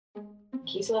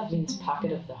Kislev means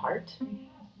pocket of the heart.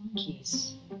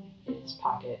 Kis is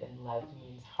pocket and lev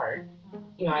means heart.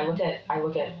 I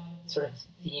look at sort of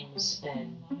themes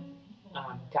and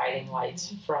guiding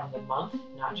lights from the month,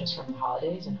 not just from the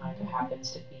holidays, and Hanukkah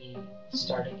happens to be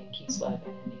starting in Kislev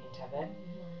and ending in Tevet.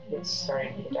 It's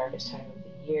starting to be the darkest time of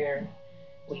the year.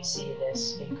 We see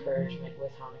this encouragement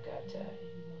with Hanukkah to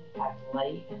have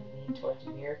light and lean towards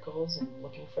miracles and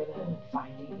looking for them and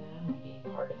finding them and being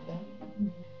part of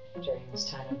them. During this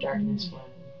time of darkness when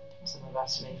some of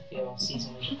us may feel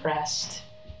seasonally depressed,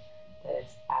 that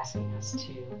it's asking us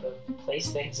to both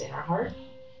place things in our heart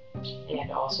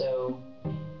and also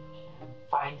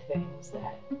find things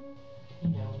that,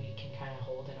 we can kind of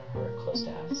hold in our heart close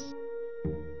to us.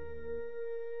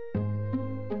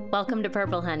 Welcome to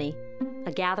Purple Honey,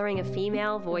 a gathering of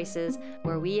female voices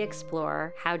where we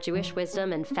explore how Jewish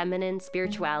wisdom and feminine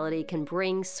spirituality can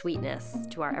bring sweetness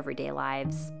to our everyday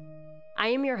lives. I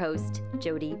am your host,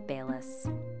 Jody Bayless.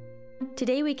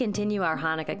 Today we continue our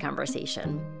Hanukkah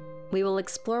conversation. We will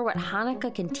explore what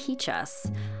Hanukkah can teach us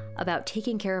about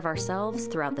taking care of ourselves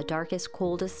throughout the darkest,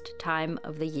 coldest time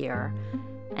of the year,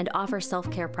 and offer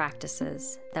self-care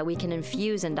practices that we can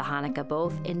infuse into Hanukkah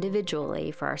both individually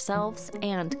for ourselves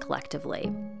and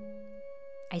collectively.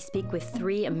 I speak with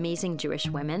three amazing Jewish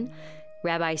women: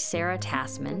 Rabbi Sarah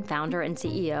Tassman, founder and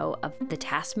CEO of the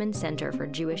Tassman Center for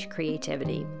Jewish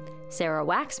Creativity; Sarah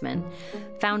Waxman,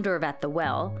 founder of At the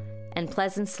Well; and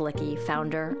Pleasant Slicky,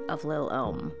 founder of Lil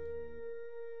Om.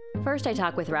 First, I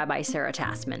talk with Rabbi Sarah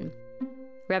Tassman.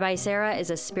 Rabbi Sarah is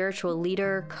a spiritual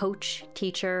leader, coach,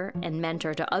 teacher, and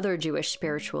mentor to other Jewish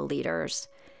spiritual leaders.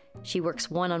 She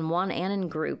works one-on-one and in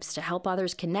groups to help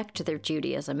others connect to their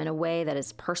Judaism in a way that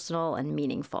is personal and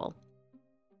meaningful.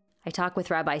 I talk with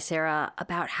Rabbi Sarah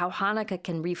about how Hanukkah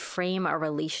can reframe our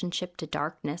relationship to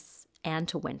darkness and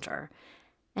to winter,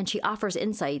 and she offers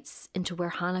insights into where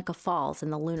Hanukkah falls in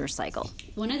the lunar cycle.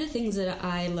 One of the things that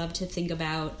I love to think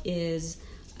about is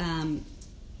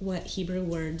what Hebrew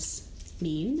words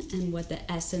mean and what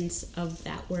the essence of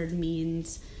that word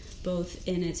means, both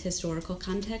in its historical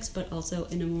context but also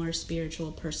in a more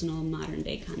spiritual, personal,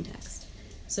 modern-day context.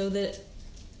 So the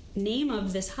name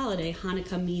of this holiday,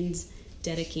 Hanukkah, means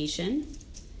dedication,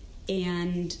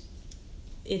 and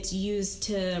it's used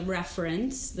to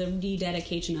reference the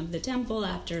rededication of the temple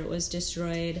after it was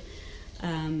destroyed,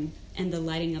 and the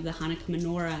lighting of the Hanukkah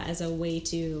menorah as a way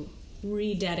to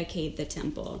rededicate the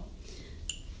temple.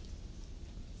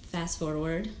 Fast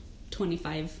forward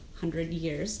 2,500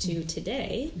 years to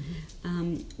today,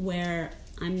 where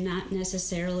I'm not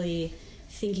necessarily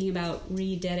thinking about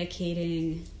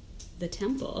rededicating the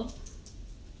temple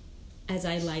as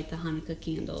I light the Hanukkah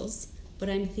candles, but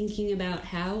I'm thinking about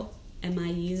how am I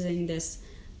using this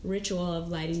ritual of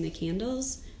lighting the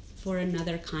candles for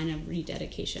another kind of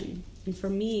rededication. And for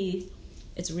me,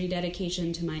 it's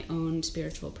rededication to my own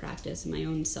spiritual practice, my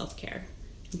own self-care.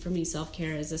 And for me,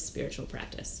 self-care is a spiritual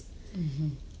practice. Mm-hmm.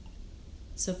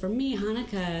 So for me,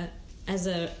 Hanukkah as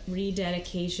a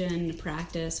rededication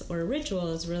practice or ritual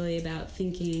is really about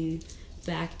thinking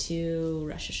back to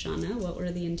Rosh Hashanah. What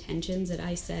were the intentions that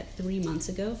I set 3 months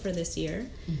ago for this year?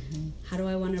 Mm-hmm. How do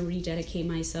I want to rededicate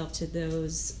myself to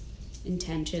those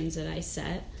intentions that I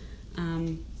set?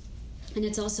 And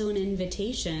it's also an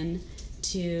invitation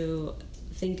to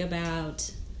think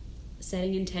about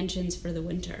setting intentions for the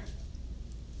winter.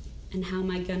 And how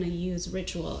am I going to use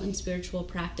ritual and spiritual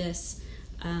practice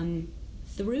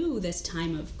through this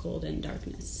time of cold and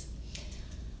darkness?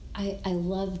 I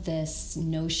love this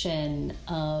notion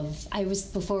of,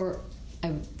 before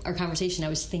our conversation, I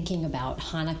was thinking about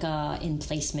Hanukkah in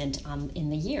placement in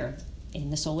the year, in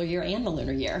the solar year and the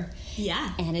lunar year.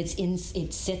 Yeah. And it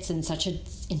sits in such an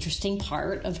interesting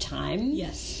part of time.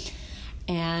 Yes.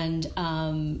 And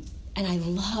I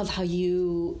love how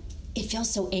it feels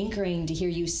so anchoring to hear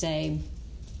you say,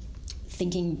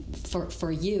 thinking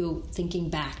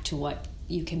back to what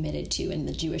you committed to in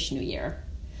the Jewish New Year,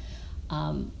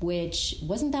 which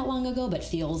wasn't that long ago, but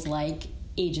feels like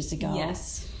ages ago.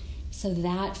 Yes. So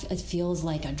that it feels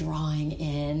like a drawing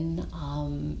in,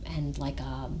 and like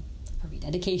a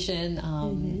rededication,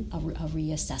 a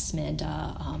reassessment,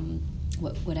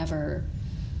 whatever,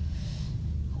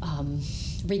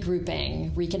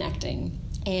 regrouping, reconnecting.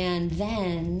 And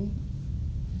then,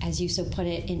 as you so put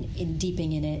it, in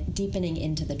deepening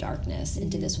into the darkness,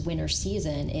 into this winter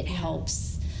season, it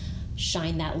helps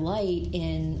shine that light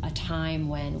in a time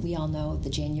when we all know the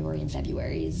January and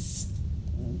Februaries,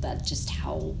 that just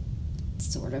how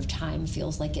sort of time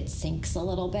feels like it sinks a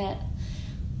little bit.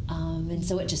 And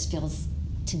so it just feels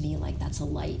to me like that's a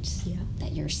light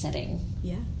that you're setting.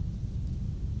 Yeah.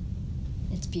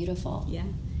 It's beautiful. Yeah.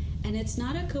 And it's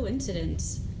not a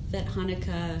coincidence that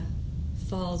Hanukkah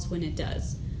falls when it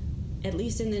does, at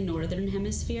least in the northern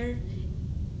hemisphere.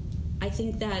 I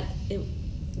think that it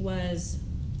was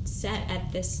set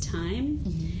at this time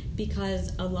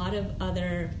because a lot of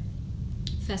other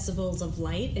festivals of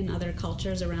light in other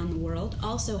cultures around the world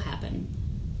also happen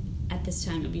at this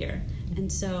time of year.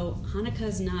 And so Hanukkah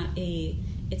is not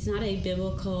a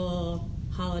biblical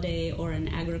holiday or an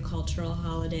agricultural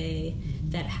holiday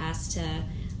that has to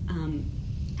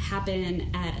happen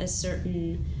at a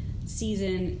certain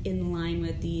season in line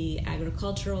with the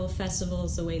agricultural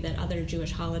festivals, the way that other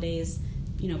Jewish holidays,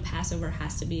 Passover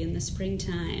has to be in the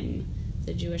springtime,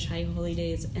 the Jewish high holy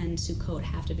days and Sukkot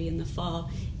have to be in the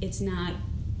fall. It's not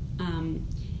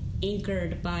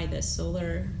anchored by the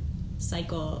solar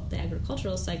cycle, the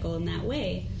agricultural cycle in that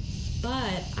way,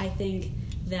 but I think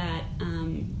that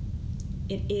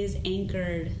it is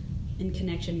anchored in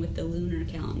connection with the lunar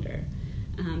calendar,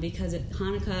 because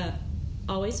Hanukkah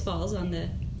always falls on the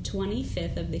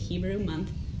 25th of the Hebrew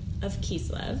month of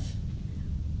Kislev,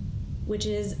 which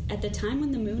is at the time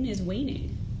when the moon is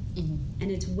waning. And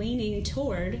it's waning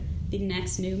toward the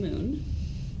next new moon,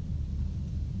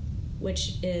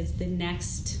 which is the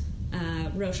next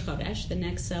Rosh Chodesh, the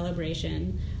next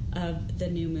celebration of the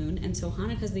new moon. And so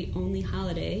Hanukkah is the only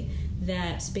holiday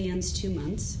that spans 2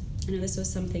 months. I know this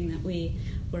was something that we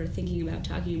were thinking about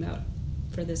talking about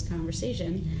for this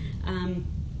conversation.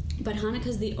 But Hanukkah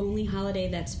is the only holiday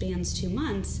that spans 2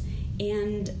 months.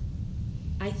 And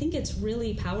I think it's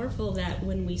really powerful that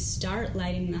when we start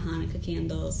lighting the Hanukkah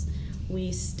candles,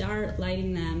 we start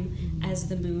lighting them as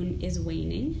the moon is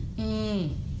waning.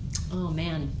 Oh,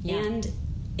 man. Yeah. And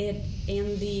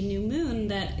the new moon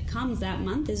that comes that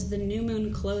month is the new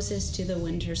moon closest to the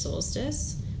winter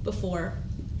solstice before,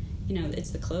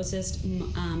 it's the closest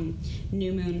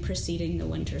new moon preceding the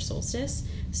winter solstice.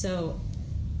 So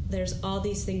there's all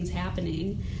these things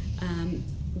happening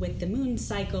with the moon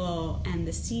cycle and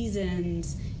the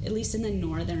seasons, at least in the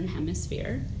northern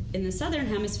hemisphere. In the southern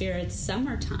hemisphere, it's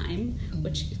summertime,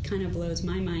 which kind of blows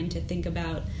my mind to think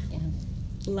about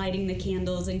lighting the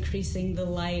candles, increasing the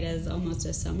light as almost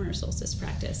a summer solstice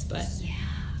practice. But yeah,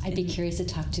 I'd be curious to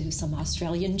talk to some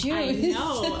Australian Jews.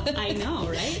 I know,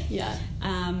 right? Yeah.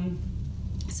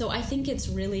 So I think it's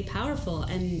really powerful.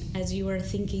 And as you were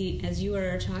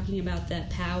talking about the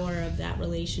power of that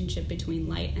relationship between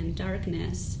light and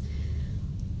darkness,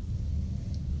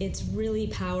 it's really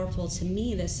powerful to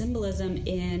me, the symbolism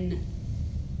in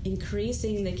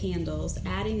increasing the candles,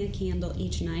 adding a candle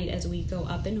each night as we go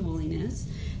up in holiness,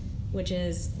 which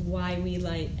is why we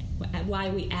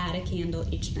add a candle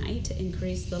each night to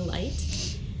increase the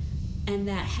light. And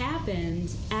that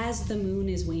happens as the moon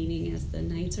is waning, as the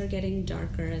nights are getting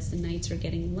darker, as the nights are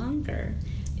getting longer,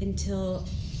 until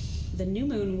the new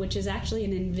moon, which is actually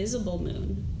an invisible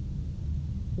moon,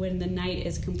 when the night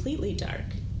is completely dark.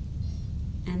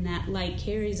 And that light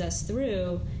carries us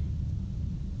through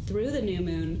the new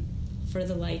moon for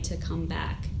the light to come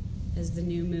back as the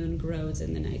new moon grows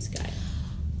in the night sky.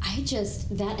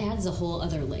 That adds a whole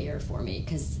other layer for me,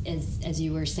 because as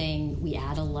you were saying, we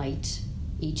add a light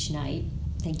each night.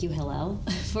 Thank you, Hillel,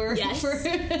 for yes.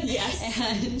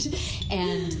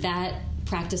 and that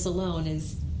practice alone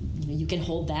is, you can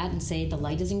hold that and say the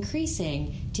light is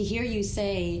increasing. To hear you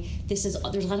say there's a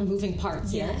lot of moving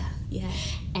parts. Yeah.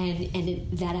 And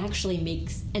that actually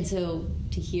makes, and so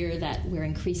to hear that we're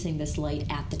increasing this light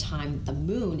at the time the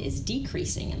moon is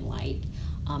decreasing in light,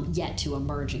 yet to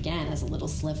emerge again as a little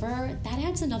sliver, that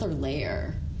adds another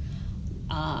layer.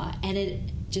 And it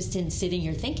just, in sitting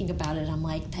here thinking about it, I'm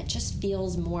like, that just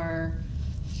feels more,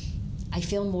 I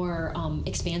feel more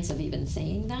expansive even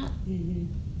saying that.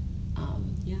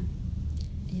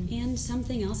 And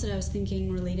something else that I was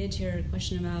thinking related to your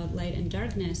question about light and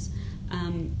darkness,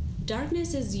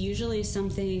 darkness is usually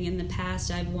something in the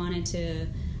past I've wanted to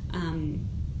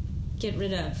get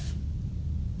rid of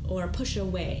or push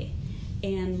away.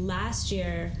 And last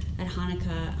year at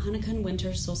Hanukkah and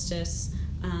winter solstice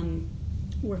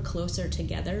were closer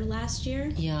together last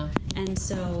year. Yeah. And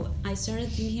so I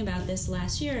started thinking about this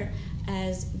last year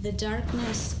as the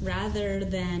darkness rather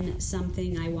than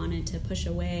something I wanted to push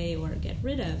away or get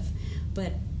rid of,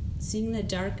 but seeing the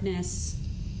darkness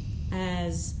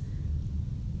as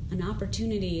an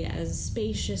opportunity, as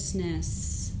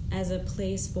spaciousness, as a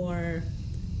place for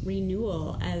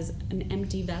renewal, as an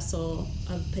empty vessel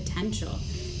of potential.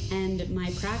 And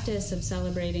my practice of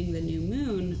celebrating the new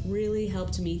moon really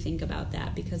helped me think about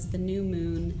that, because the new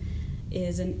moon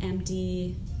is an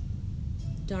empty,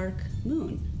 dark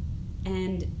moon.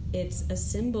 And it's a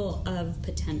symbol of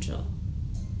potential,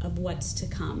 of what's to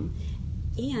come.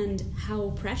 and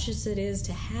how precious it is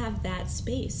to have that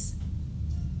space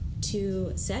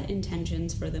to set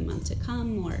intentions for the month to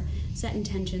come or set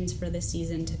intentions for the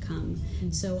season to come.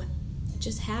 So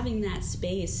just having that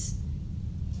space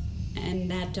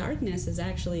and that darkness is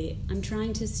actually, I'm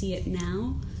trying to see it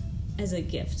now as a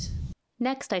gift.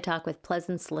 Next, I talk with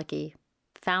Pleasance Licky,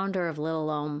 founder of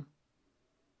Little Ohm.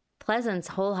 Pleasance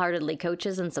wholeheartedly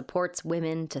coaches and supports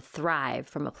women to thrive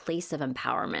from a place of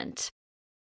empowerment.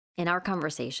 In our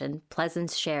conversation,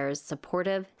 Pleasance shares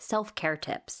supportive self-care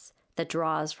tips that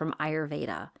draws from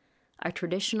Ayurveda, a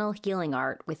traditional healing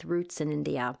art with roots in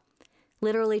India.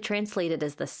 Literally translated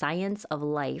as the science of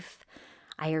life,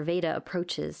 Ayurveda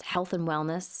approaches health and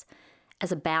wellness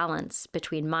as a balance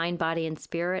between mind, body, and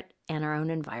spirit and our own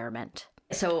environment.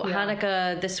 So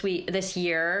Hanukkah this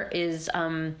year is,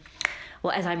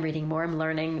 well, as I'm reading more, I'm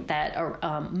learning that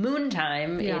moon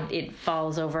time, it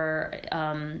falls over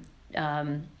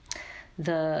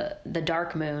the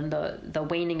dark moon, the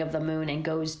waning of the moon, and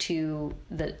goes to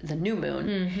the new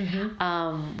moon,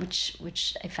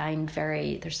 which I find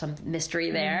there's some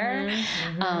mystery there.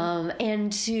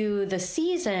 And to the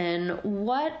season,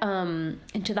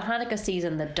 into the Hanukkah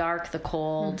season, the dark, the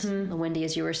cold, the windy,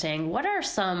 as you were saying, what are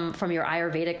some, from your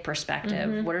Ayurvedic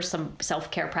perspective, what are some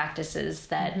self-care practices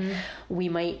that we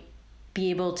might be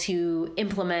able to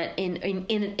implement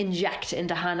inject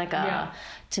into Hanukkah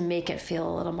to make it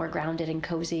feel a little more grounded and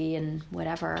cozy and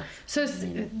whatever? So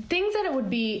things that it would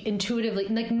be intuitively,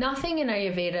 like nothing in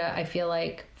Ayurveda, I feel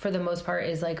like for the most part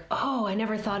is like, oh, I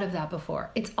never thought of that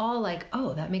before. It's all like,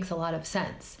 oh, that makes a lot of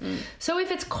sense. So if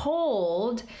it's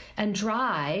cold and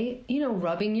dry,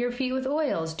 rubbing your feet with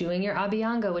oils, doing your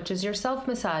Abhyanga, which is your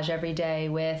self-massage every day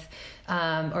with,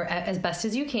 or as best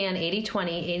as you can,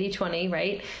 80-20,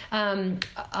 right?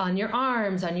 On your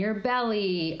arms, on your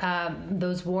belly,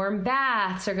 those warm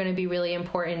baths are going to be really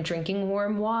important. Drinking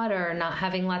warm water, not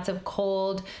having lots of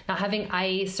cold, not having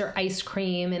ice or ice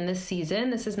cream in this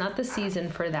season. This is not the season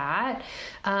for that.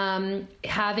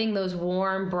 Having those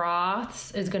warm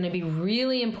broths is going to be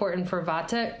really important for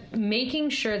Vata. Making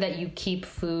sure that you keep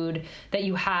food, that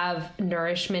you have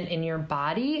nourishment in your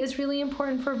body is really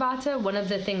important for Vata. One of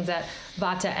the things that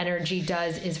Vata energy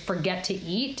does is forget to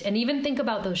eat. And even think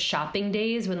about those shopping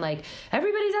days when like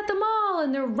everybody's at the mall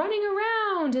and they're running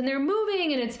around and they're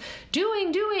moving and it's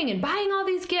doing and buying all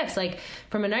these gifts. Like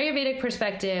from an Ayurvedic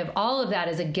perspective, all of that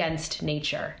is against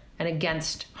nature and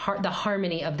against the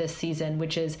harmony of this season,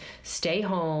 which is stay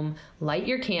home, light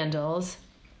your candles,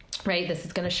 right? This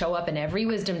is going to show up in every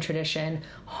wisdom tradition.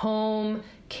 Home,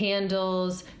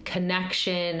 candles,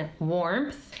 connection,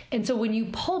 warmth. And so when you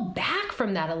pull back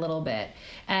from that a little bit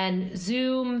and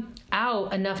zoom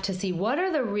out enough to see what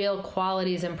are the real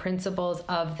qualities and principles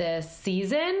of this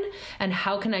season and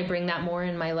how can I bring that more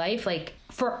in my life, like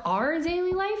for our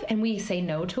daily life, and we say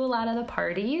no to a lot of the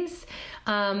parties,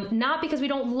 not because we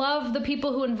don't love the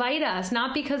people who invite us,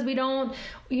 not because we don't,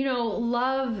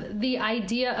 love the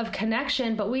idea of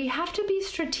connection, but we have to be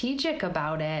strategic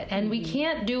about it. And we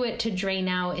can't do it to drain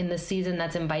out in the season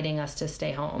that's inviting us to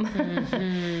stay home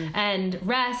and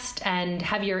rest and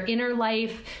have your inner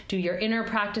life, do your inner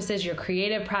practices, your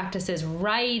creative practices,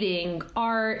 writing,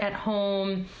 art at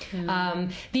home.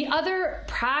 The other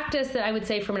practice that I would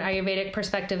say from an Ayurvedic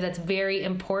perspective that's very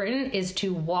important is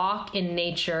to walk in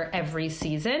nature every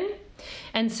season.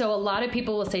 And so a lot of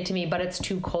people will say to me, but it's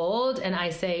too cold. And I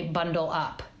say, bundle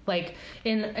up. Like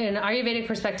in Ayurvedic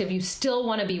perspective, you still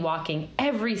want to be walking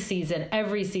every season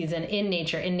in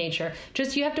nature.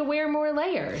 Just you have to wear more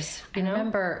layers. I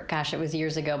remember, gosh, it was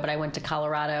years ago, but I went to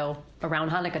Colorado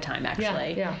around Hanukkah time,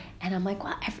 actually. Yeah. And I'm like,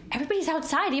 well, everybody's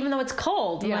outside, even though it's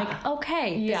cold. I'm like,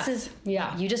 okay, this is,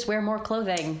 you just wear more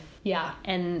clothing. Yeah.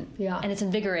 And it's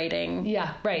invigorating.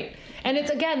 Yeah, right. And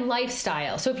it's, again,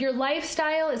 lifestyle. So if your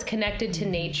lifestyle is connected to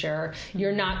nature,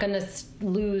 you're not going to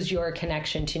lose your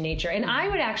connection to nature. And I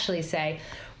would actually say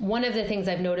one of the things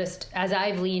I've noticed as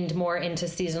I've leaned more into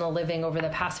seasonal living over the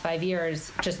past 5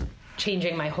 years, just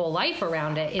changing my whole life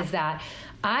around it, is that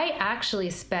I actually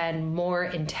spend more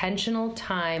intentional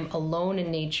time alone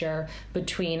in nature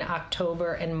between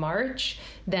October and March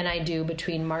than I do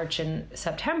between March and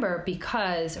September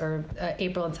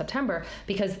April and September,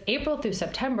 because April through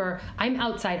September, I'm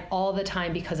outside all the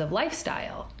time because of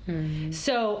lifestyle.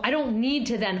 So I don't need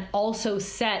to then also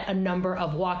set a number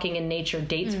of walking in nature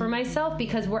dates for myself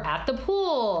because we're at the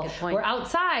pool, we're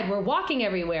outside, we're walking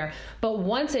everywhere. But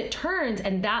once it turns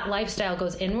and that lifestyle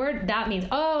goes inward, that means,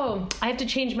 I have to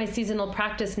change my seasonal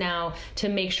practice now to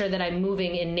make sure that I'm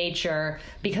moving in nature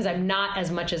because I'm not as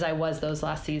much as I was those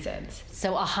last seasons.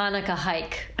 So a Hanukkah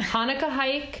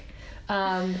hike.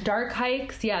 Dark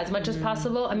hikes, as much as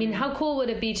possible. I mean, how cool would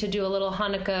it be to do a little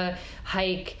Hanukkah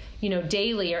hike,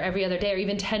 daily or every other day, or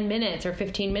even 10 minutes or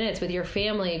 15 minutes with your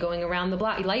family going around the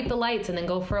block? You light the lights and then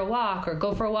go for a walk, or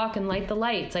go for a walk and light the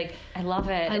lights. Like, I love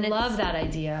it. I love that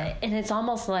idea. And it's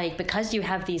almost like, because you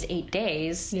have these 8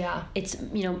 days, it's,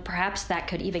 perhaps that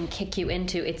could even kick you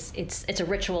into, it's a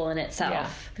ritual in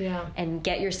itself. Yeah. And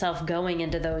get yourself going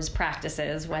into those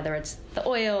practices, whether it's the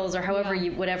oils or however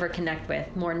you, whatever connect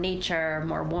with, more nature,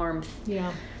 more warmth.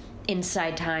 Yeah.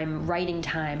 Inside time, writing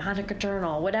time, Hanukkah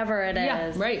journal, whatever it is.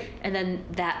 Yeah, right. And then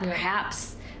that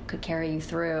perhaps could carry you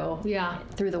through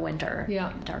the winter,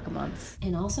 darker months.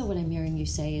 And also what I'm hearing you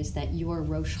say is that your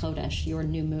Rosh Chodesh, your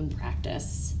new moon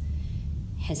practice,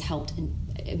 has helped,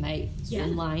 am I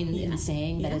in line in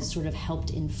saying that it's sort of helped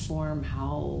inform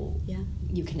how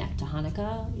you connect to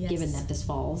Hanukkah, given that this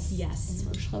falls in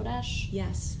Rosh Chodesh?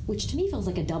 Yes. Which to me feels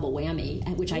like a double whammy,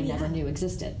 which I never knew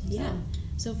existed. Yeah.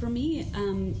 So for me,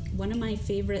 one of my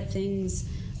favorite things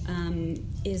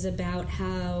is about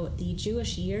how the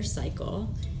Jewish year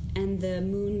cycle and the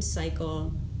moon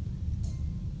cycle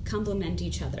complement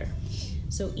each other.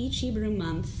 So each Hebrew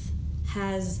month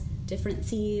has different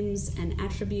themes and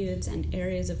attributes and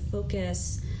areas of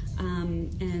focus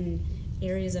and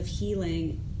areas of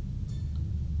healing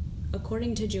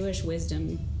according to Jewish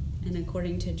wisdom and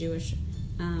according to Jewish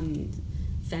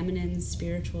feminine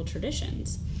spiritual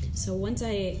traditions. So once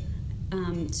I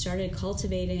started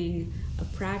cultivating a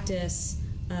practice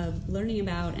of learning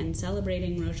about and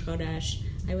celebrating Rosh Chodesh,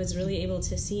 I was really able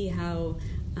to see how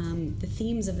the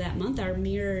themes of that month are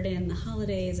mirrored in the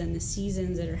holidays and the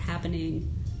seasons that are happening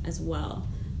as well.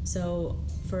 So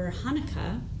for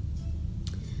Hanukkah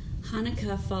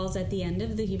falls at the end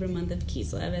of the Hebrew month of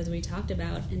Kislev, as we talked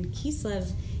about, and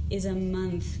Kislev is a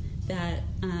month that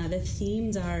the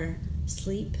themes are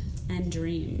sleep and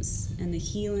dreams, and the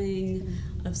healing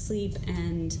of sleep,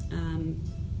 and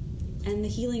the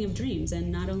healing of dreams,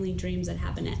 and not only dreams that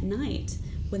happen at night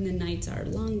when the nights are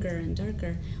longer and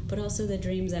darker, but also the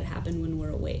dreams that happen when we're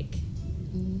awake.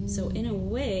 So in a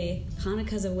way,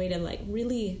 Hanukkah's a way to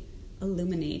really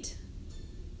illuminate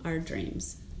our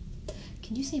dreams.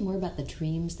 Can you say more about the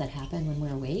dreams that happen when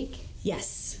we're awake?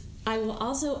 Yes. I will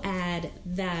also add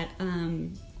that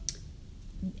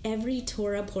every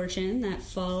Torah portion that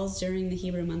falls during the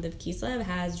Hebrew month of Kislev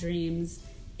has dreams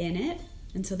in it.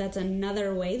 And so that's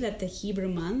another way that the Hebrew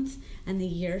month and the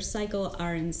year cycle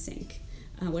are in sync,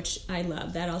 which I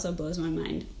love. That also blows my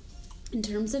mind. In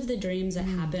terms of the dreams that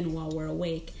happen while we're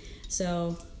awake,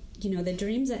 so, the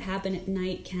dreams that happen at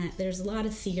night there's a lot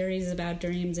of theories about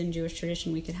dreams in Jewish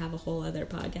tradition. We could have a whole other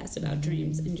podcast about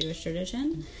dreams in Jewish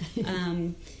tradition.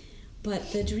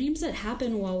 But the dreams that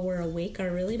happen while we're awake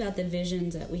are really about the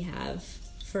visions that we have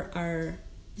for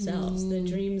ourselves, the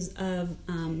dreams of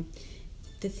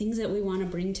the things that we want to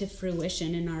bring to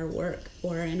fruition in our work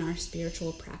or in our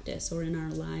spiritual practice or in our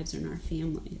lives or in our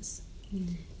families.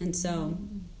 And so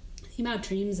thinking about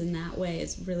dreams in that way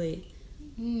is really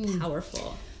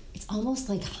powerful. It's almost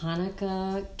like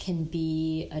Hanukkah can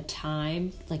be a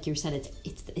time, like you said,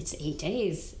 it's 8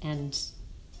 days, and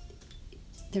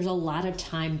there's a lot of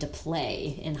time to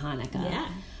play in Hanukkah. Yeah.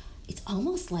 It's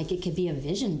almost like it could be a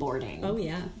vision boarding. Oh,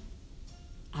 yeah.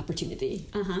 Opportunity.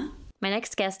 Uh-huh. My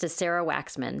next guest is Sarah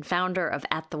Waxman, founder of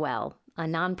At the Well, a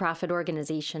nonprofit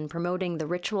organization promoting the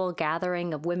ritual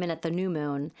gathering of women at the new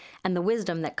moon and the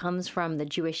wisdom that comes from the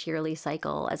Jewish yearly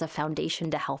cycle as a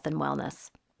foundation to health and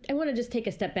wellness. I want to just take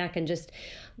a step back and just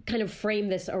kind of frame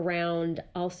this around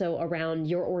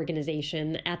your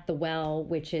organization, At the Well,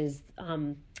 which is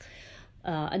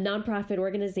a nonprofit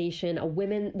organization,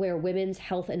 where women's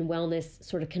health and wellness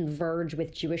sort of converge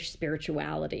with Jewish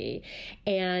spirituality.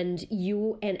 And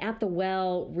At the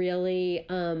Well really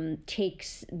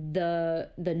takes the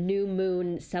new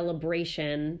moon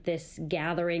celebration, this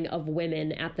gathering of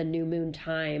women at the new moon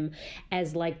time,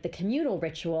 as like the communal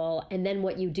ritual. And then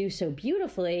what you do so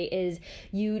beautifully is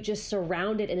you just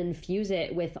surround it and infuse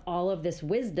it with all of this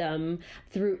wisdom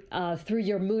through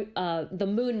your the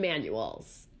moon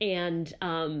manuals. And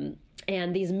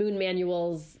these moon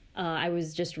manuals, I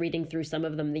was just reading through some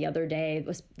of them the other day. It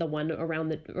was the one around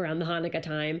the Hanukkah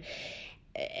time,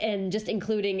 and just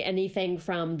including anything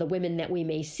from the women that we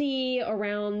may see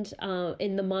around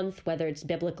in the month, whether it's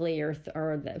biblically or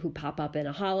who pop up in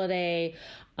a holiday,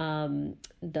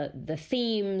 the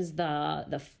themes,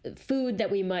 the food that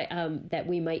we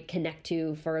might connect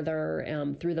to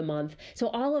further through the month. So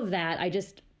all of that, I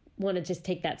just want to just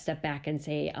take that step back and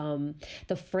say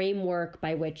the framework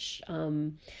by which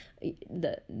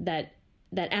that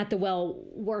At the Well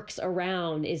works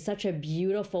around is such a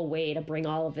beautiful way to bring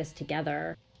all of this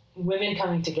together. women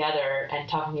coming together and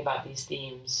talking about these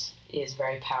themes is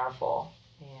very powerful.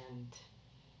 And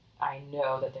I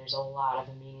know that there's a lot of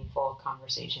meaningful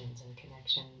conversations and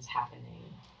connections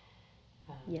happening.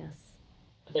 Yes.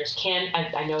 There's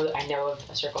I know of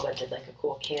a circle that did like a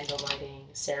cool candle lighting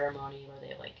ceremony where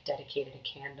they like dedicated a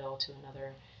candle to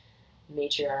another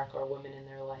matriarch or woman in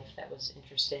their life. That was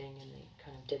interesting, and they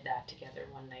kind of did that together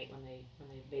one night when they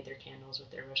made their candles with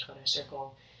their Rosh Chodesh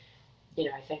circle. You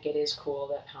know, I think it is cool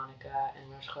that Hanukkah and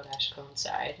Rosh Chodesh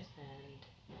coincide, and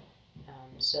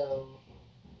so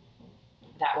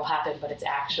that will happen. But it's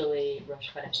actually Rosh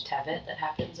Chodesh Tevet that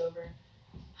happens over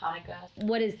Hanukkah.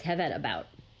 What is Tevet about?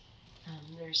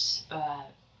 There's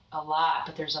a lot,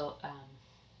 but there's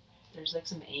like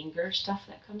some anger stuff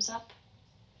that comes up.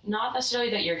 Not necessarily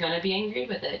that you're going to be angry,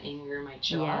 but that anger might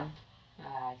show up.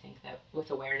 I think that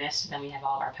with awareness, then we have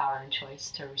all of our power and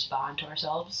choice to respond to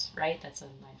ourselves, right? That's a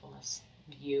mindfulness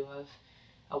view of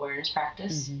awareness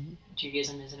practice. Mm-hmm.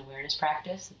 Judaism is an awareness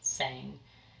practice. It's saying,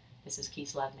 this is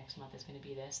Kislev, next month is going to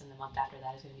be this, and the month after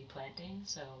that is going to be planting,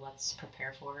 so let's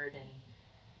prepare for it. And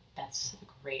that's a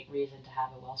great reason to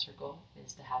have a well circle,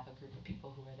 is to have a group of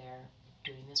people who are there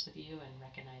doing this with you and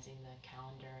recognizing the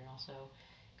calendar and also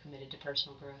committed to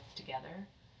personal growth together.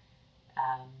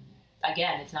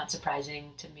 Again, it's not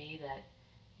surprising to me that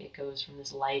it goes from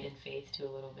this light and faith to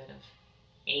a little bit of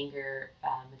anger.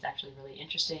 It's actually really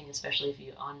interesting, especially if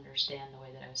you understand the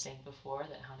way that I was saying before,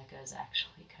 that Hanukkah is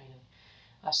actually kind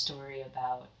of a story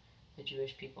about the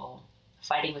Jewish people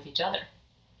fighting with each other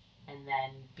and then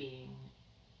being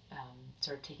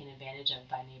sort of taken advantage of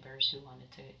by neighbors who wanted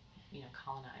to,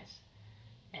 colonize,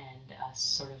 and us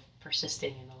sort of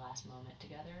persisting in the last moment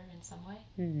together in some way.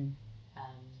 Mm-hmm.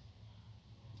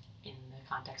 In the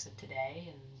context of today,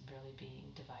 and really being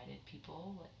divided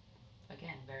people.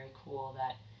 Again, very cool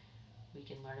that we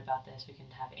can learn about this. We can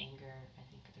have anger. I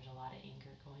think there's a lot of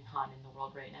anger going on in the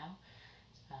world right now.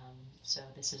 So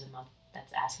this is a month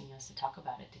that's asking us to talk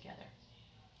about it together.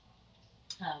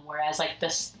 Whereas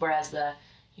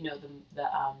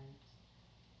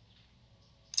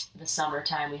the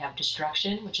summertime we have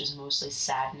destruction, which is mostly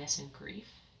sadness and grief.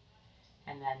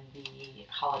 And then the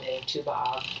holiday Tu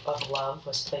B'Av of love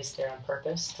was placed there on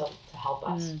purpose to help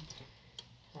us.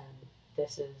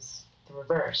 This is the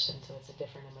reverse, and so it's a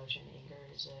different emotion. Anger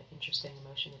is an interesting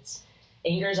emotion.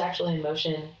 Anger is actually an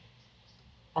emotion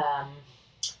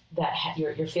that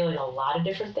you're feeling a lot of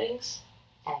different things,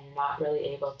 and you're not really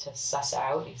able to suss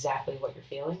out exactly what you're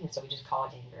feeling, and so we just call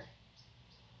it anger.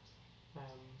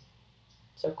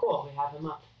 So cool, we have a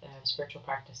month of spiritual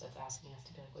practice that's asking us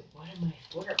to be like, wait,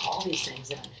 what are all these things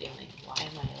that I'm feeling? Why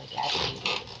am I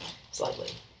agitated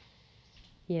slightly?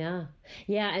 Yeah.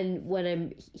 And what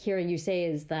I'm hearing you say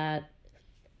is that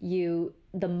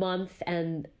the month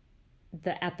and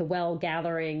at the well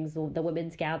gatherings, the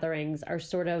women's gatherings, are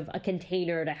sort of a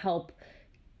container to help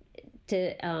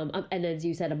to, and as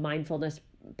you said,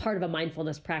 part of a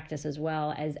mindfulness practice as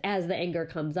well, as the anger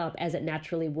comes up, as it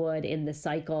naturally would in the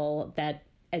cycle, that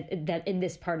in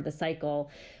this part of the cycle,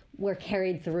 we're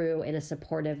carried through in a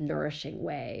supportive, nourishing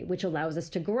way, which allows us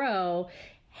to grow.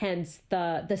 Hence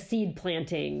the seed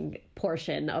planting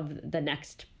portion of the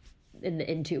next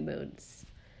in 2 moons.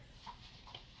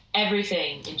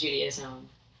 Everything in Judaism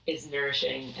is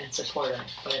nourishing and supportive,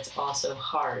 but it's also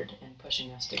hard and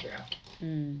pushing us to grow.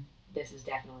 This is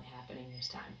definitely happening this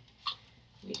time.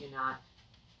 We do not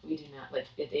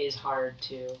it is hard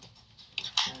to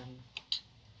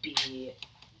be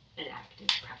an active,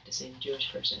 practicing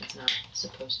Jewish person. It's not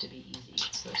supposed to be easy.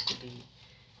 It's supposed to be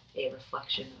a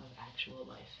reflection of actual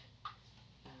life.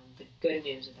 The good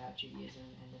news about Judaism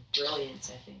and the brilliance,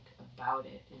 I think, about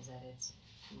it is that it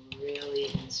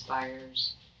really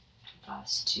inspires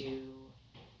us to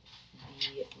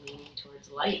be leaning towards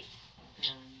light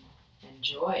and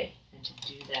joy, and to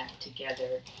do that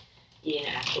together in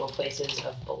actual places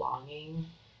of belonging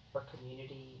or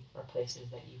community, or places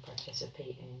that you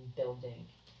participate in building.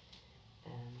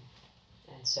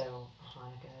 And so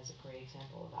Hanukkah is a great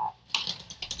example of that.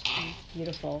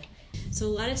 Beautiful. So a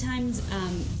lot of times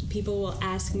people will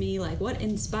ask me, like, what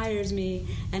inspires me?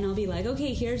 And I'll be like,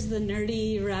 okay, here's the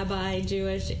nerdy rabbi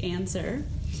Jewish answer,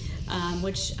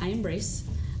 which I embrace.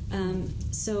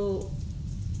 So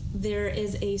there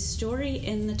is a story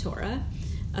in the Torah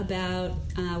about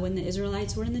when the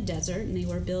Israelites were in the desert and they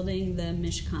were building the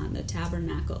Mishkan, the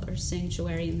tabernacle or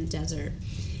sanctuary in the desert.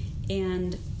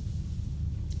 And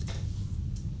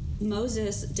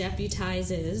Moses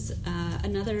deputizes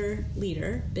another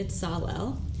leader,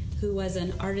 Bezalel, who was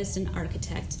an artist and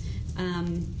architect,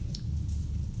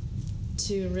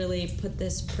 to really put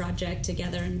this project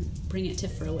together and bring it to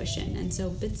fruition. And so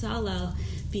Bezalel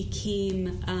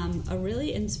became a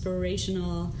really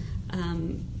inspirational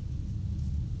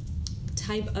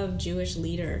type of Jewish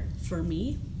leader for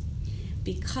me,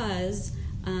 because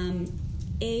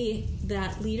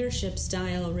that leadership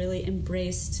style really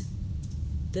embraced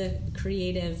the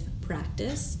creative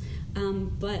practice,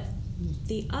 but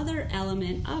the other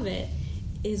element of it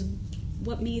is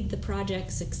what made the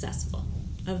project successful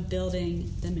of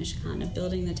building the Mishkan, of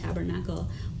building the tabernacle,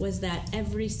 was that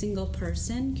every single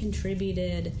person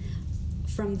contributed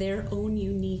from their own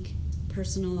unique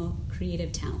personal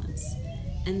creative talents.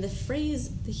 And the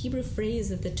Hebrew phrase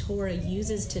that the Torah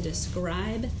uses to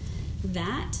describe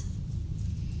that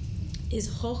is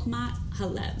Chokhmat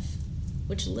Halev,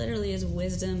 which literally is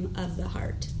wisdom of the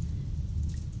heart.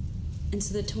 And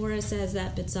so the Torah says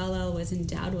that Bezalel was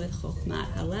endowed with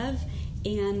Chokhmat Halev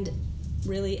and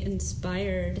really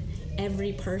inspired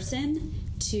every person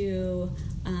to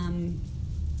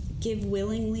give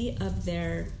willingly of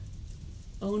their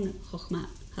own Chokhmat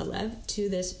Halev to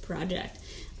this project.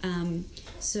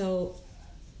 So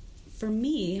for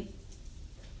me,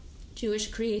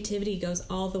 Jewish creativity goes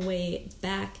all the way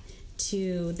back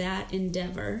to that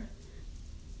endeavor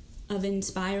of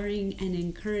inspiring and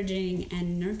encouraging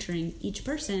and nurturing each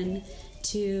person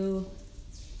to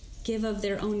give of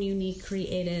their own unique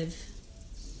creative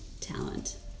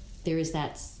talent. There is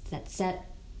that set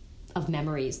of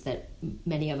memories that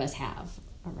many of us have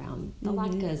around the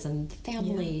latkes and the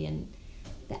family and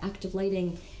the active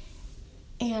lighting.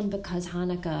 And because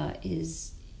Hanukkah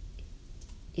is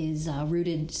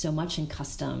rooted so much in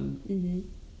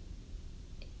custom,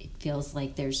 it feels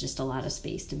like there's just a lot of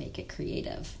space to make it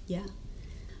creative. Yeah.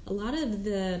 A lot of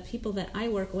the people that I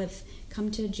work with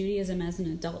come to Judaism as an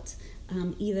adult,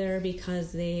 either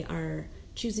because they are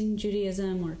choosing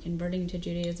Judaism or converting to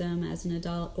Judaism as an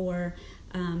adult, or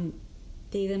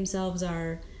they themselves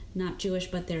are not Jewish,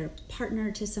 but they're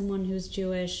partner to someone who's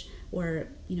Jewish, or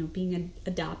being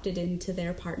adopted into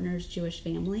their partner's Jewish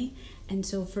family. And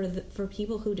so for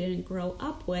people who didn't grow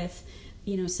up with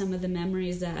some of the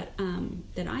memories that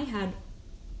I had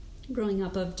growing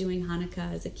up of doing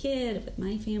Hanukkah as a kid with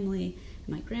my family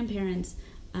and my grandparents,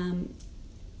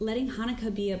 letting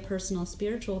Hanukkah be a personal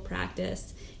spiritual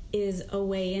practice is a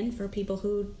way in for people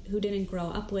who didn't grow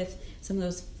up with some of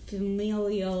those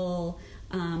familial,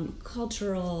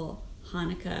 cultural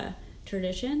Hanukkah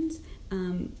traditions,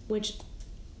 which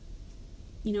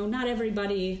not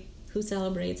everybody who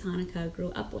celebrates Hanukkah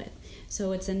grew up with.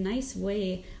 So it's a nice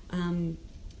way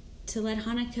to let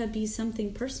Hanukkah be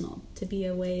something personal, to be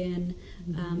a way in.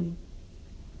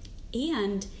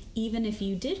 And even if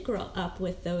you did grow up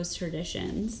with those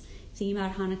traditions, thinking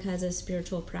about Hanukkah as a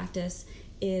spiritual practice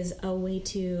is a way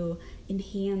to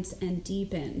enhance and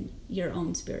deepen your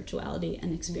own spirituality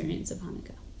and experience of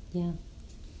Hanukkah. Yeah,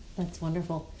 that's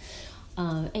wonderful.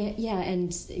 And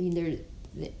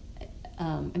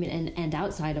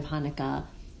outside of Hanukkah,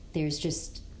 there's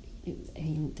just,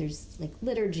 there's like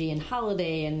liturgy and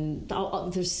holiday and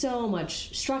there's so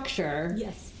much structure.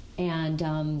 Yes.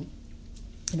 And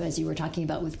as you were talking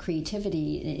about with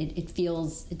creativity, it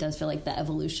does feel like the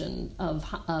evolution of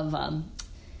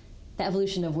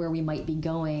where we might be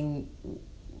going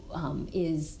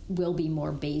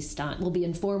will be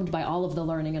informed by all of the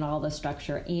learning and all the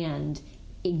structure, and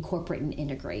incorporate and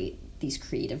integrate these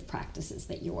creative practices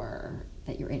that you're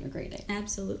integrating.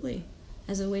 Absolutely,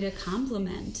 as a way to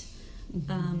complement,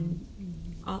 and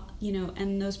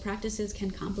those practices can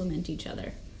complement each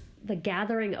other. The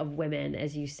gathering of women,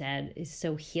 as you said, is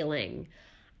so healing.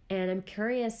 And I'm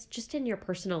curious, just in your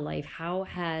personal life, how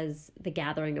has the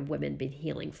gathering of women been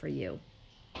healing for you?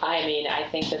 I mean, I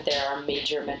think that there are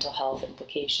major mental health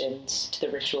implications to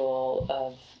the ritual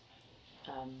of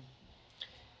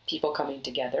people coming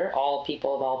together, all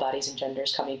people of all bodies and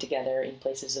genders coming together in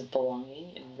places of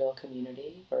belonging in real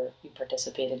community where you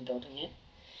participate in building it.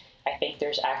 I think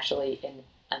there's actually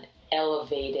an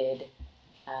elevated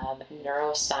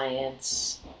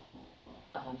neuroscience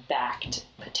backed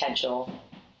potential.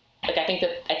 Like I think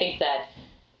that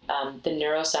the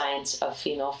neuroscience of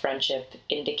female friendship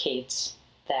indicates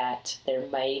that there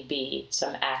may be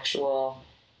some actual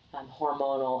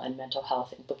hormonal and mental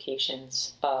health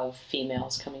implications of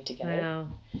females coming together. Wow.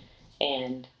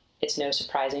 And it's no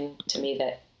surprising to me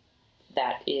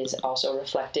that is also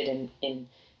reflected in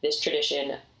this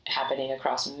tradition happening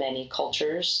across many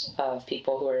cultures of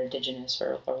people who are indigenous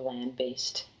or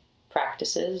land-based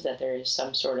practices, that there is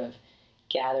some sort of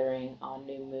gathering on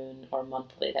new moon or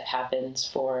monthly that happens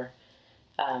for,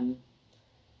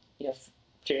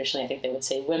 traditionally I think they would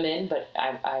say women, but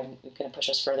I'm going to push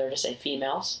us further to say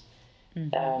females,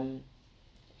 And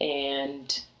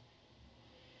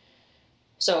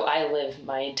so I live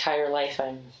my entire life.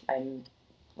 I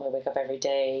wake up every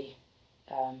day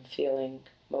feeling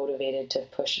motivated to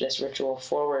push this ritual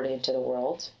forward into the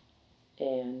world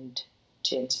and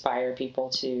to inspire people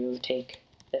to take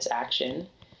this action,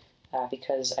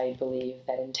 because I believe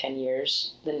that in 10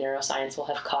 years, the neuroscience will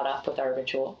have caught up with our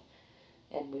ritual,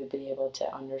 and we'll be able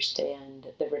to understand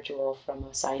the ritual from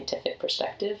a scientific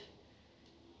perspective,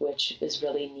 which is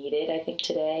really needed, I think,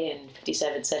 today in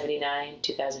 57, 79,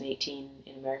 2018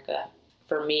 in America.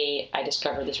 For me, I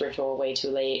discovered this ritual way too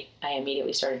late. I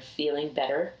immediately started feeling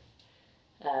better,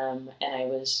 and I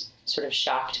was sort of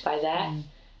shocked by that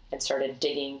and started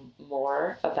digging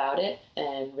more about it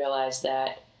and realized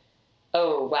that,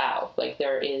 oh, wow, like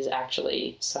there is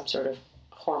actually some sort of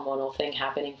hormonal thing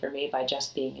happening for me by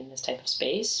just being in this type of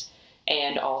space.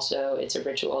 And also it's a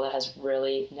ritual that has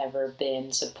really never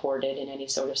been supported in any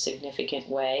sort of significant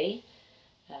way.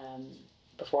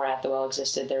 Before At the Well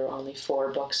existed, there were only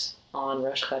 4 books on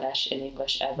Rosh Chodesh in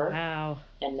English ever. Wow.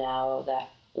 And now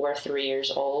that we're 3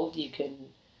 years old, you can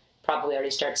probably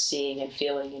already start seeing and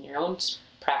feeling in your own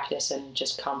practice and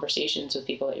just conversations with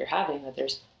people that you're having that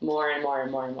there's more and more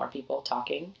and more and more people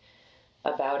talking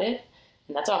about it.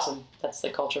 And that's awesome. That's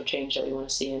the cultural change that we want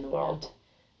to see in the world.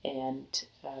 And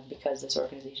because this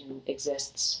organization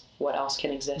exists, what else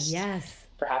can exist? Yes.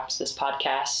 Perhaps this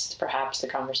podcast, perhaps the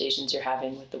conversations you're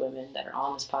having with the women that are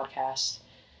on this podcast,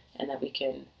 and that we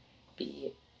can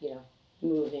be,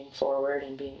 moving forward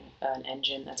and being an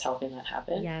engine that's helping that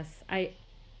happen.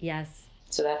 Yes.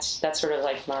 So that's sort of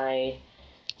like my,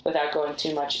 without going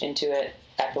too much into it,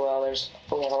 At the Well,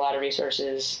 we have a lot of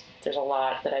resources. There's a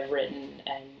lot that I've written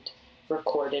and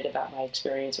recorded about my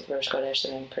experience with Rosh Chodesh,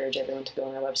 and I encourage everyone to go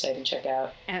on our website and check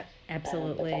out.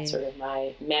 Absolutely. But that's sort of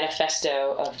my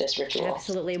manifesto of this ritual.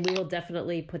 Absolutely. And we will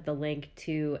definitely put the link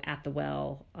to At the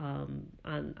Well on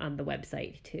the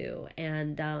website too.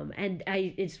 And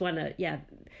I just want to,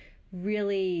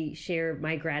 really share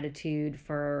my gratitude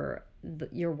for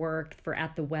your work, for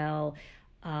At the Well.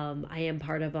 I am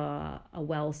part of a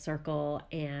well circle,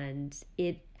 and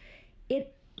it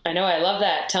I know, I love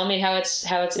that. Tell me how it's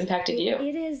impacted you.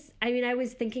 It is. I mean, I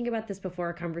was thinking about this before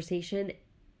our conversation.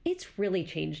 It's really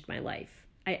changed my life.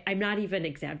 I'm not even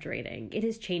exaggerating. It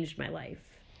has changed my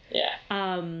life. Yeah.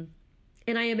 And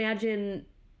I imagine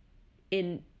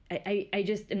in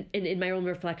my own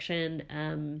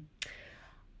reflection,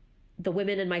 the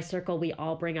women in my circle, we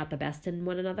all bring out the best in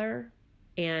one another.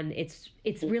 And it's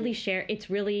really it's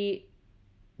really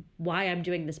why I'm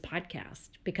doing this podcast,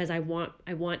 because I want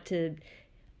to,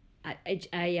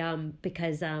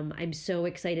 because I'm so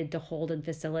excited to hold and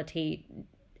facilitate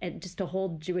and just to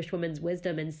hold Jewish women's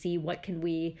wisdom and see what can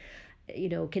we,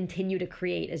 continue to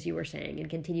create, as you were saying, and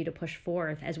continue to push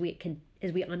forth as we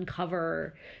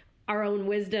uncover our own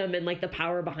wisdom and like the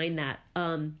power behind that.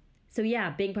 So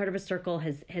yeah, being part of a circle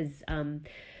has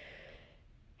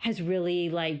really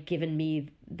like given me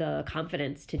the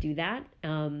confidence to do that.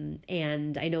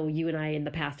 And I know you and I in the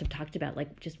past have talked about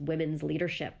like just women's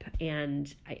leadership.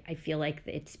 And I feel like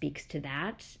it speaks to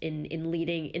that in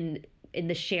leading in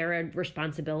the shared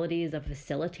responsibilities of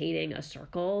facilitating a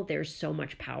circle. There's so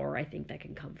much power, I think, that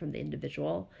can come from the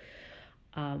individual.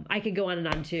 I could go on and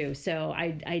on too. So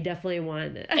I definitely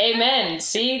want. Amen.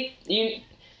 See,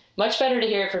 much better to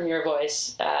hear it from your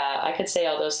voice. I could say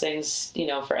all those things,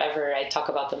 forever. I talk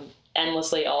about them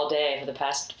endlessly all day for the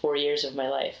past 4 years of my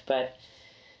life. But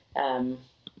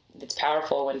it's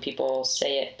powerful when people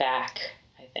say it back,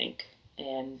 I think.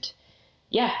 And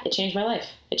yeah, it changed my life.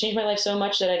 It changed my life so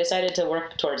much that I decided to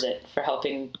work towards it for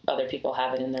helping other people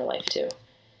have it in their life too.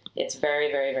 It's very,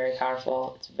 very, very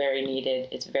powerful. It's very needed.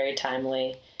 It's very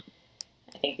timely.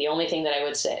 I think the only thing that I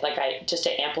would say, just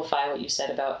to amplify what you said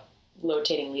about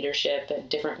rotating leadership and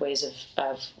different ways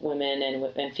of women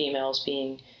and females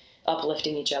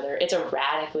uplifting each other. It's a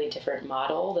radically different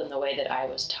model than the way that I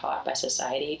was taught by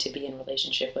society to be in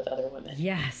relationship with other women.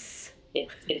 Yes.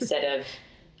 Instead of,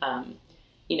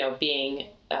 being,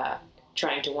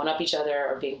 trying to one-up each other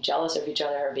or being jealous of each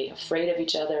other or being afraid of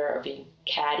each other or being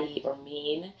catty or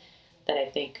mean, that I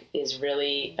think is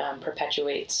really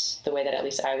perpetuates the way that at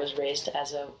least I was raised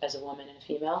as a woman and a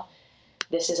female.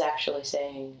 This is actually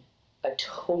saying a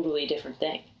totally different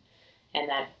thing, and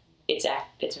that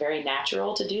it's very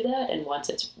natural to do that. And once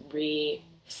it's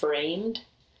reframed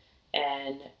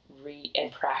and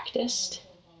practiced,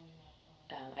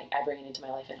 I bring it into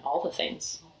my life in all the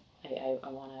things. I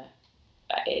want to.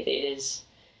 It is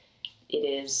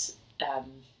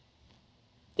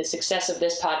the success of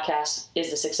this podcast is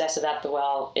the success of At the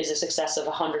Well, is the success of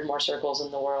 100 more circles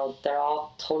in the world. They're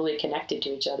all totally connected to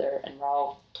each other, and we're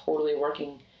all totally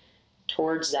working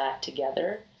towards that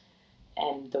together.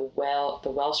 And the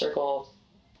well circle,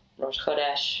 Rosh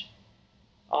Chodesh,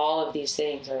 all of these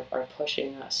things are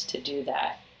pushing us to do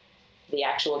that. The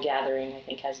actual gathering, I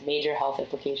think, has major health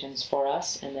implications for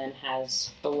us, and then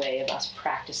has a way of us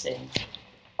practicing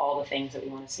all the things that we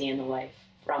want to see in the life,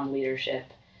 from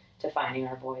leadership to finding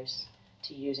our voice,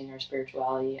 to using our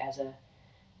spirituality as a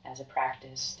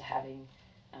practice, to having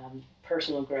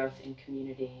personal growth in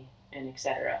community, and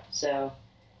etc. So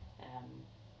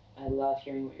I love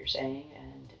hearing what you're saying,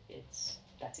 and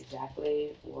that's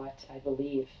exactly what I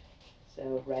believe.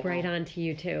 So right on to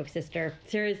you too, sister.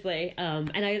 Seriously.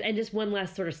 And just one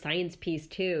last sort of science piece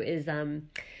too is,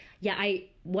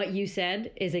 what you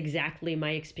said is exactly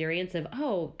my experience of,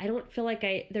 I don't feel like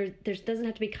there doesn't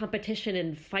have to be competition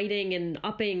and fighting and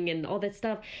upping and all that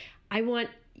stuff. I want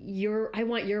your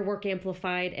work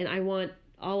amplified, and I want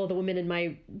all of the women in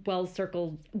my Well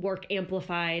Circle work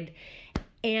amplified.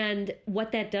 And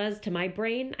what that does to my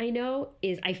brain, I know,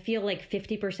 is I feel like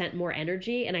 50% more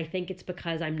energy, and I think it's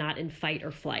because I'm not in fight or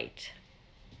flight.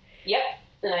 Yep.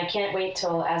 And I can't wait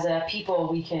till, as a people,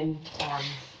 we can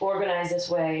organize this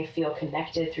way, feel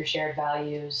connected through shared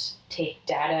values, take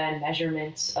data and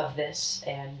measurements of this,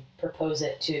 and propose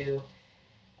it to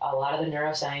a lot of the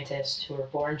neuroscientists who were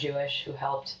born Jewish, who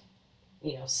helped,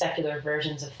 secular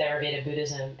versions of Theravada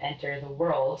Buddhism enter the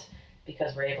world,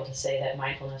 because we're able to say that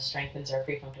mindfulness strengthens our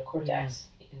prefrontal cortex,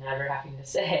 never having to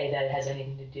say that it has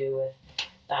anything to do with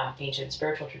ancient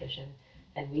spiritual tradition.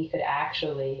 And we could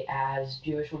actually, as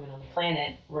Jewish women on the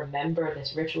planet, remember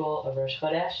this ritual of Rosh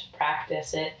Chodesh,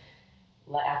 practice it,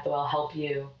 let At the Well help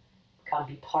you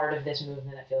be part of this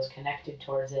movement that feels connected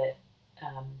towards it,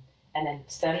 and then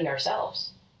study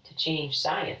ourselves to change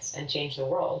science and change the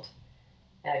world.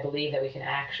 And I believe that we can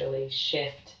actually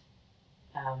shift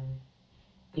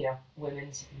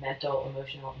women's mental,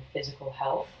 emotional, and physical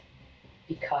health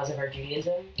because of our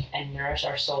Judaism, and nourish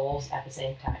our souls at the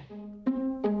same time.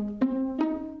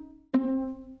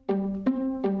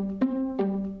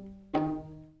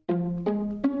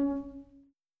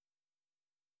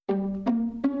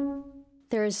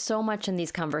 There is so much in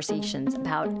these conversations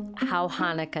about how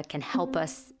Hanukkah can help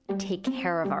us take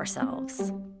care of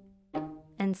ourselves.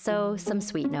 And so, some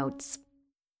sweet notes.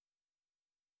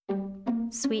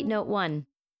 Sweet note 1.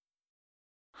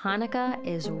 Hanukkah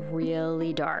is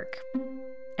really dark.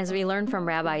 As we learned from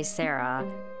Rabbi Sarah,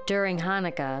 during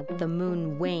Hanukkah, the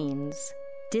moon wanes,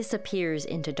 disappears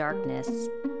into darkness,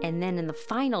 and then in the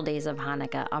final days of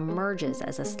Hanukkah emerges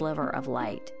as a sliver of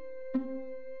light.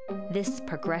 This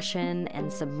progression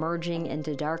and submerging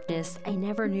into darkness I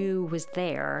never knew was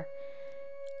there,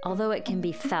 although it can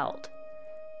be felt.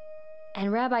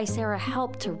 And Rabbi Sarah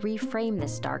helped to reframe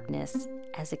this darkness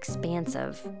as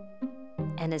expansive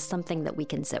and as something that we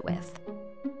can sit with.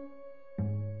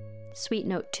 Sweet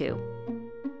note 2.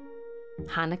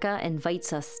 Hanukkah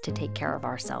invites us to take care of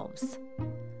ourselves.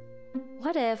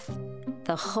 What if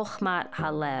the Chokhmat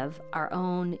Halev, our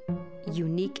own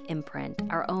unique imprint,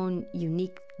 our own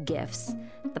unique gifts,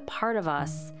 the part of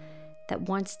us that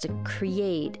wants to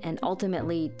create and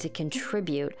ultimately to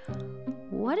contribute,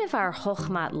 what if our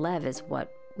Chokhmat Lev is what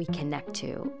we connect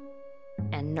to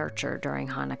and nurture during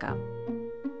Hanukkah?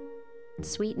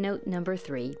 Sweet note number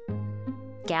 3.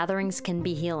 Gatherings can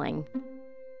be healing.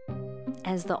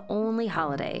 As the only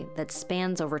holiday that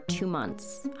spans over 2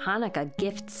 months, Hanukkah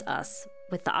gifts us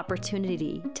with the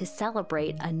opportunity to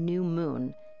celebrate a new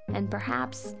moon, and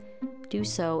perhaps do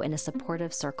so in a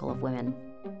supportive circle of women.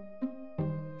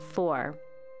 4.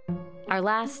 Our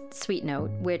last sweet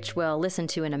note, which we'll listen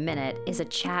to in a minute, is a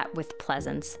chat with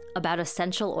Pleasance about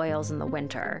essential oils in the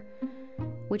winter,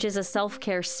 which is a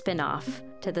self-care spin-off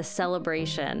to the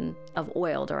celebration of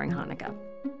oil during Hanukkah.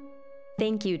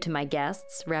 Thank you to my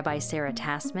guests, Rabbi Sarah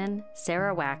Tassman,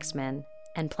 Sarah Waxman,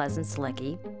 and Pleasance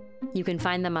Slicky. You can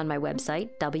find them on my website,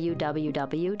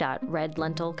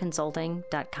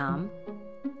 www.redlentilconsulting.com.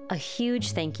 A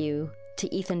huge thank you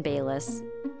to Ethan Bayless,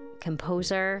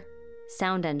 composer,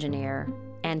 sound engineer,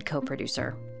 and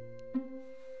co-producer.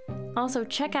 Also,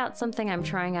 check out something I'm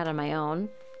trying out on my own,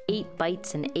 8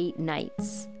 Bites and 8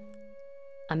 Nights,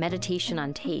 a meditation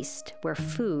on taste where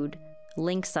food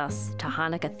links us to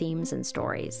Hanukkah themes and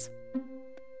stories.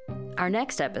 Our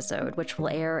next episode, which will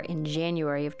air in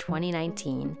January of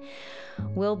 2019,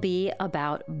 will be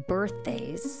about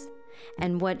birthdays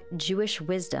and what Jewish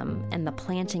wisdom and the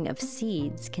planting of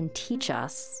seeds can teach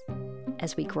us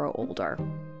as we grow older.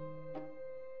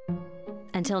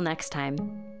 Until next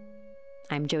time,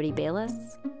 I'm Jody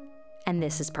Bayless, and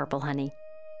this is Purple Honey.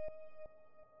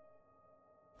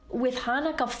 With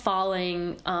Hanukkah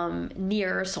falling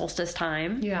near solstice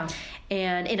time,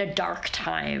 and in a dark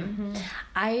time,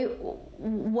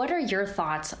 what are your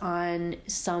thoughts on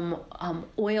some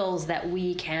oils that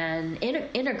we can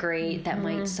integrate that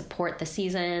might support the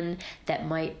season, that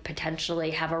might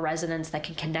potentially have a resonance that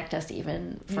can connect us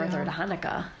even further to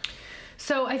Hanukkah?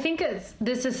 So I think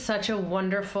this is such a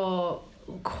wonderful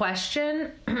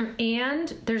question,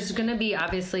 and there's going to be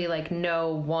obviously like no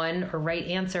one or right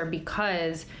answer,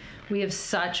 because we have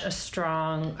such a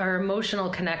strong, our emotional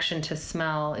connection to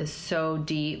smell is so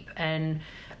deep and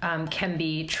can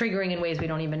be triggering in ways we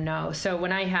don't even know. So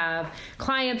when I have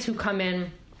clients who come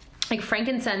in, like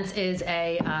frankincense is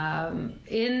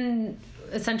in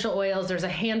essential oils, there's a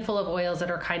handful of oils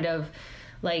that are kind of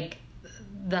like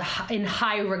in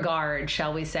high regard,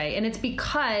 shall we say. And it's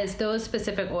because those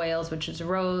specific oils, which is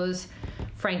rose,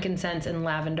 frankincense, and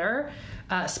lavender,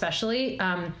 especially,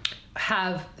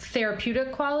 have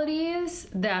therapeutic qualities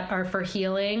that are for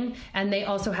healing, and they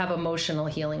also have emotional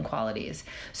healing qualities.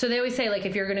 So they always say, like,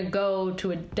 if you're going to go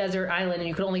to a desert island and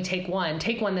you could only take one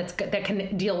that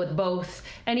can deal with both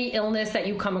any illness that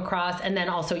you come across and then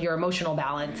also your emotional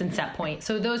balance and set point.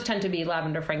 So those tend to be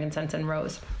lavender, frankincense, and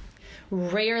rose.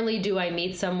 Rarely do I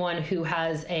meet someone who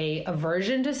has a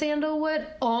aversion to sandalwood.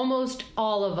 Almost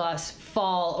all of us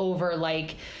fall over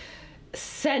like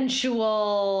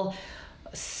sensual,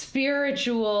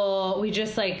 spiritual. We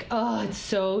just like, oh, it's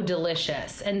so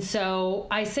delicious. And so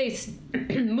I say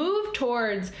move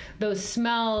towards those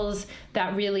smells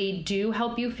that really do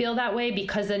help you feel that way,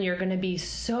 because then you're going to be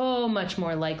so much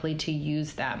more likely to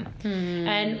use them.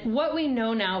 And what we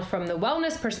know now from the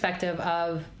wellness perspective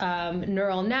of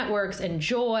neural networks and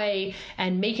joy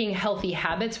and making healthy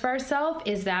habits for ourselves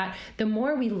is that the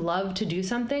more we love to do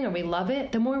something or we love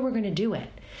it, the more we're going to do it.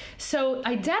 So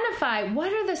identify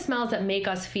what are the smells that make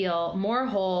us feel more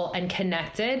whole and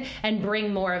connected, and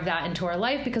bring more of that into our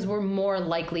life, because we're more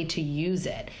likely to use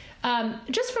it.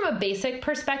 Just from a basic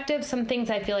perspective, some things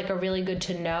I feel like are really good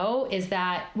to know is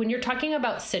that when you're talking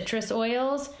about citrus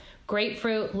oils,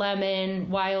 grapefruit, lemon,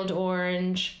 wild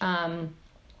orange,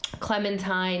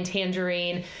 clementine,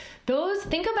 tangerine, those,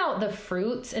 think about the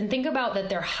fruits and think about that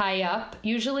they're high up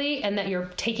usually, and that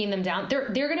you're taking them down. They're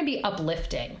going to be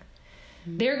uplifting.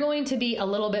 They're going to be a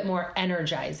little bit more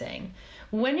energizing.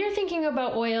 When you're thinking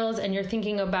about oils and you're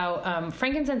thinking about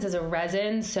frankincense is a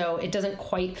resin, so it doesn't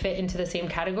quite fit into the same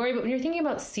category. But when you're thinking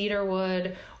about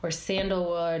cedarwood or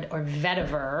sandalwood or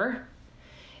vetiver,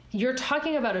 you're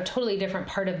talking about a totally different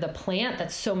part of the plant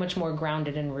that's so much more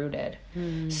grounded and rooted.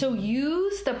 So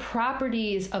use the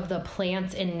properties of the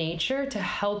plants in nature to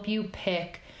help you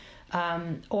pick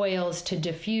oils to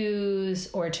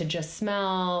diffuse or to just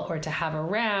smell or to have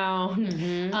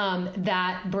around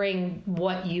that bring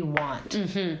what you want.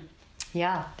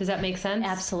 Yeah. Does that make sense?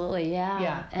 Absolutely.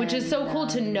 Yeah. Which is so cool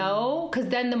to know, because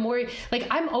then the more, like,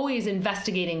 I'm always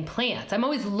investigating plants. I'm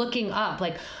always looking up,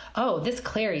 like, oh, this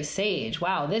clary sage.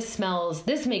 Wow, this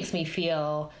makes me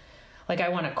feel like I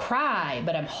want to cry,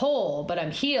 but I'm whole, but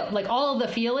I'm healed, like all of the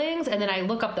feelings. And then I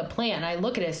look up the plant and I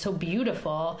look at it, it's so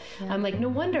beautiful. Yeah. I'm like, no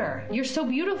wonder you're so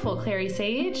beautiful, clary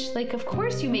sage. Like, of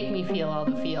course you make me feel all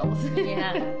the feels.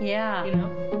 Yeah. You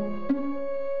know?